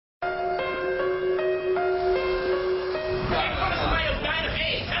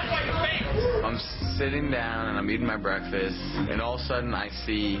I'm sitting down and I'm eating my breakfast, and all of a sudden I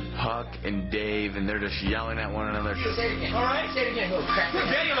see Huck and Dave, and they're just yelling at one another. Say it again. All right? Say it again. Put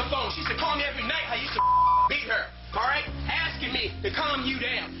Betty on the phone. She used to call me every night. I used to beat her. All right? Asking me to calm you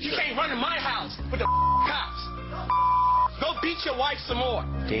down. You can't run in my house with the cops. Go beat your wife some more.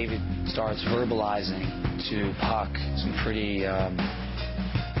 David starts verbalizing to Huck some pretty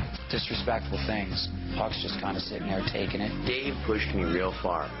disrespectful things. Huck's just kind of sitting there taking it. Dave pushed me real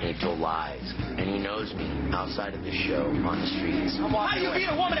far, and he told lies, and he knows me outside of the show on the streets. How do you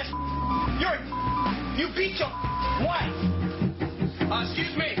beat a woman that's you beat your wife?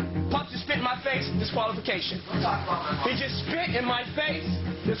 Excuse me. Puck just spit in my face. Disqualification. He just spit in my face.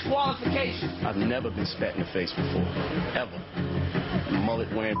 Disqualification. I've never been spat in the face before, ever. Mullet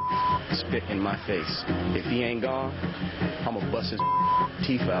wearing spit in my face. If he ain't gone, I'm gonna bust his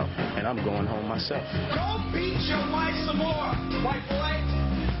teeth out, and I'm going home myself. Go beat your wife some more, white boy.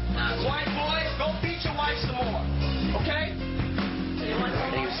 White boy, go beat your wife some more. Okay?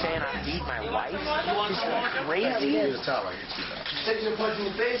 And he was saying I beat my wife? This is crazy. Here's a towel. Taking a punch in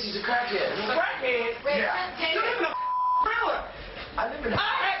the face, he's a crackhead. He's a crackhead? Yeah. You live in a trailer. I live in a...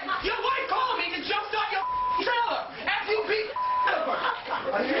 Your wife called me to jumpstart your trailer after you beat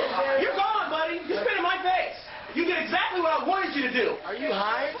You're gone, buddy. You spit in my face. You did exactly what I wanted you to do. Are you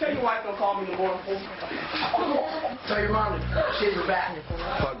high? Tell your wife don't call me in the morning. Tell your mom to shave her back.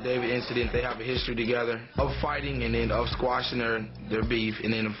 Huck David incident, they have a history together of fighting and then of squashing their beef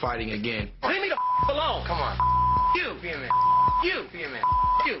and then of fighting again. Leave me the alone. Come on. You. Be a man. You. Be a man.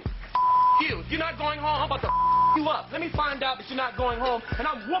 You. You. You're not going home. I'm about to you up. Let me find out that you're not going home, and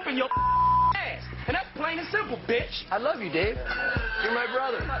I'm whooping your ass. And that's plain and simple, bitch. I love you, Dave. You're my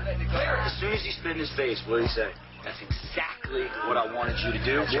brother. As soon as he spit in his face, what did he say? That's exactly what I wanted you to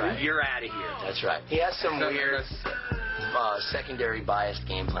do. That's right. You're out of here. That's right. He has some weird secondary bias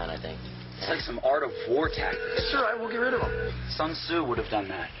game plan, I think. It's like some art of war tactics. It's all right. We'll get rid of him. Sun Tzu would have done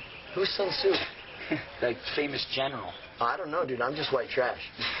that. Who's Sun Tzu? That famous general. I don't know, dude. I'm just white trash.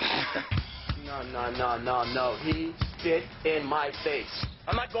 No. He spit in my face.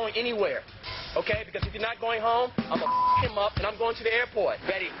 I'm not going anywhere. Okay? Because if you're not going home, I'm going to him up, and I'm going to the airport.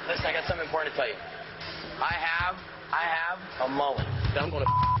 Betty, listen, I got something important to tell you. I have a mullet. Then I'm going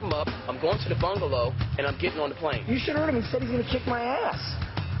to him up, I'm going to the bungalow, and I'm getting on the plane. You should have heard him. He said he's going to kick my ass.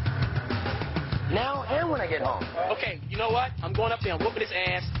 Now and when I get home. Okay, you know what? I'm going up there, I'm whooping his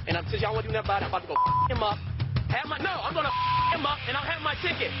ass, and since y'all want to do nothing about it, I'm about to go him up. I'm going to him up, and I'll have my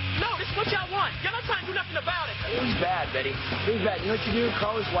ticket. No, this is what y'all want. Y'all not trying to do nothing about it. He's bad, Betty. He's bad. You know what you do?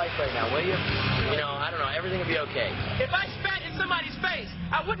 Call his wife right now, will you? You know, I don't know. Everything will be okay. If I spat in somebody's face,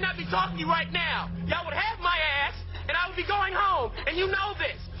 I would not be talking to you right now. Y'all would have my ass, and I would be going home, and you know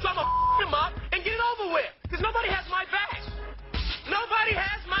this. So I'm going to him up and get it over with, because nobody has my back. Nobody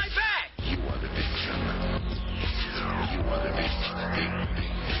has my back. You are the victim. You are the victim.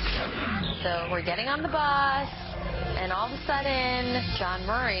 So we're getting on the bus, and all of a sudden, John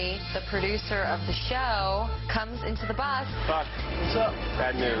Murray, the producer of the show, comes into the bus. Fuck. What's up?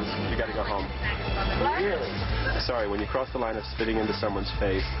 Bad news. You gotta go home. Really? Sorry, when you cross the line of spitting into someone's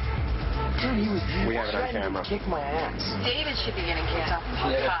face, we have it on camera. Kick my ass. David should be getting kicked off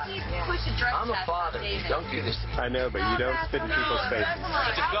the bus. He pushed a drug I'm a test father. on David. Don't do this. I know, but you don't spit in people's faces.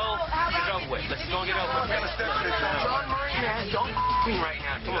 Let's just go. Get it over with. Let's go and get it over with. John Murray, man, don't me right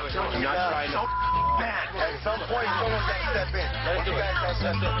now. Come on, I'm not trying to. man. At some point, someone's got to step in. Let's do it.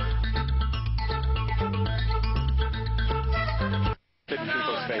 Spit in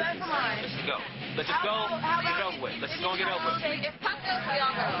people's faces. Let's go. Let's just go. Get it over with. Let's just go and get it over with. If Puck goes, we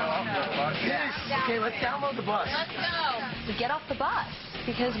all go. Yes. Okay, let's download the bus. Let's go. We get off the bus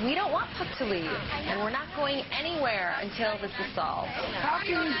because we don't want Puck to leave, and we're not going anywhere until this is solved. How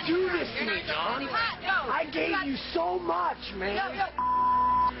can you do this to me, John? I gave you so much, man. You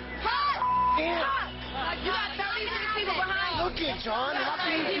got 36 people behind you. Look at John. How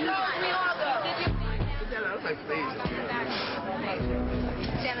can you do this? We all go.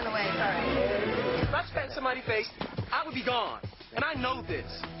 Stand in the way. Sorry. If I spat in somebody's face, I would be gone. And I know this.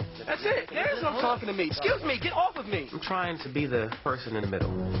 That's it. There's no talking to me. Excuse me. Get off of me. I'm trying to be the person in the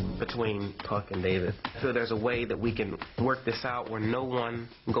middle between Puck and David. So there's a way that we can work this out where no one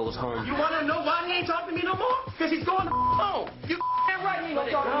goes home. You want to know why he ain't talking to me no more? Because he's going home. You damn right he ain't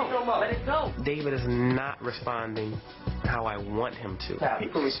gonna talk to me no more. Let it go. David is not responding how I want him to.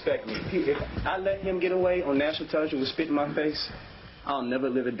 People respect me. If I let him get away on national television with spit in my face, I'll never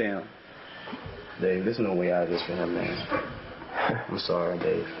live it down. Dave, there's no way out of this for him, man. I'm sorry,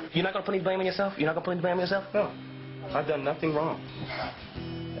 Dave. You're not going to put any blame on yourself? You're not going to put any blame on yourself? No. I've done nothing wrong.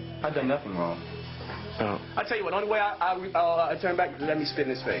 I've done nothing wrong. Oh. I tell you what, the only way I turn back is let me spit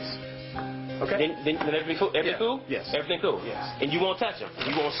in his face. Okay. Then everything cool? Everything cool? Yes. Everything cool? Yes. And you won't touch him?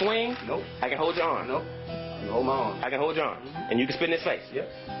 You won't swing? Nope. I can hold your arm? Nope. You hold my arm. I can hold your arm? And you can spit in his face? Yep.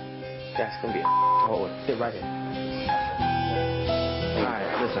 That's going to be a hold. Sit right here. All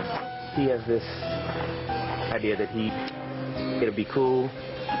right, listen. He has this idea that it'll be cool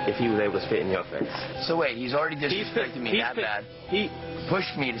if he was able to spit in your face. So wait, he's already disrespected me that bad. He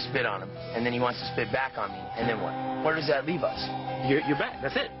pushed me to spit on him, and then he wants to spit back on me, and then what? Where does that leave us? You're back.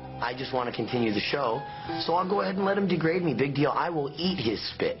 That's it. I just want to continue the show, so I'll go ahead and let him degrade me. Big deal. I will eat his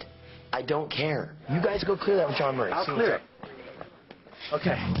spit. I don't care. You guys go clear that with John Murray. I'll clear it.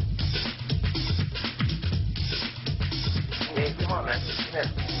 Okay. Hey, come on, man. Come here.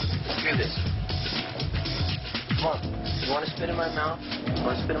 Let's do this. Come on. You want to spit in my mouth? You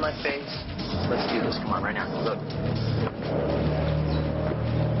want to spit in my face? Let's do this. Come on, right now. Look.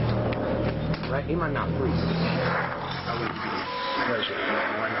 Right in my mouth, please. I would be pleasure.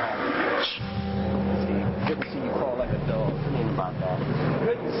 Good to see you crawl like a dog. What do you mean about that?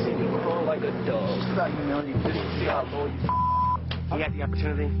 Good to see you crawl like a dog. Without humility, good to see how low you. You had the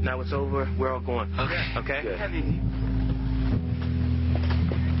opportunity. Now it's over. We're all going. Okay. Okay? Good.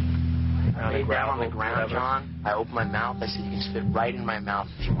 I laid down on the ground, John. I opened my mouth. I said, you can spit right in my mouth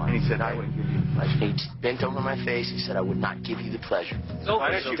if you want. And he said, I wouldn't give you the pleasure. He bent over my face. He said, I would not give you the pleasure. So why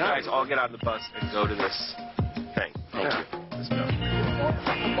don't you guys all get out of the bus and go to this thing? Thank you. Let's go.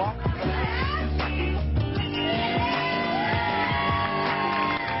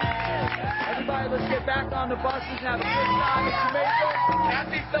 Everybody, let's get back on the bus and have a good time in Jamaica.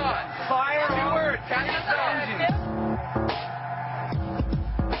 Happy thought. Fire on. Word. Happy thought.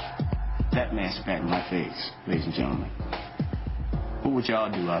 That man spat in my face, ladies and gentlemen. What would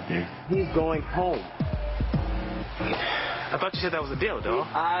y'all do out there? He's going home. I thought you said that was a deal, dog.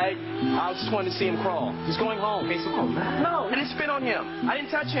 I just wanted to see him crawl. He's going home. Okay, so home, man. No, I didn't spit on him. I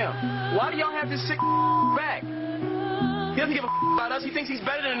didn't touch him. Why do y'all have this sick back? He doesn't give a about us. He thinks he's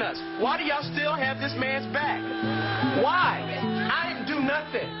better than us. Why do y'all still have this man's back? Why? I didn't do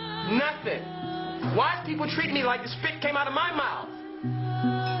nothing. Nothing. Why is people treating me like the spit came out of my mouth?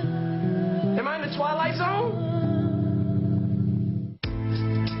 Am I in the Twilight Zone?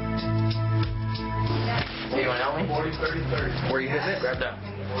 Hey, you want to help me? 40, 30, 30. Where you hitting it? Grab that.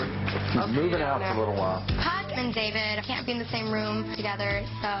 He's moving out for a little while. Puck and David can't be in the same room together,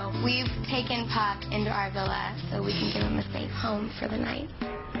 so we've taken Puck into our villa so we can give him a safe home for the night.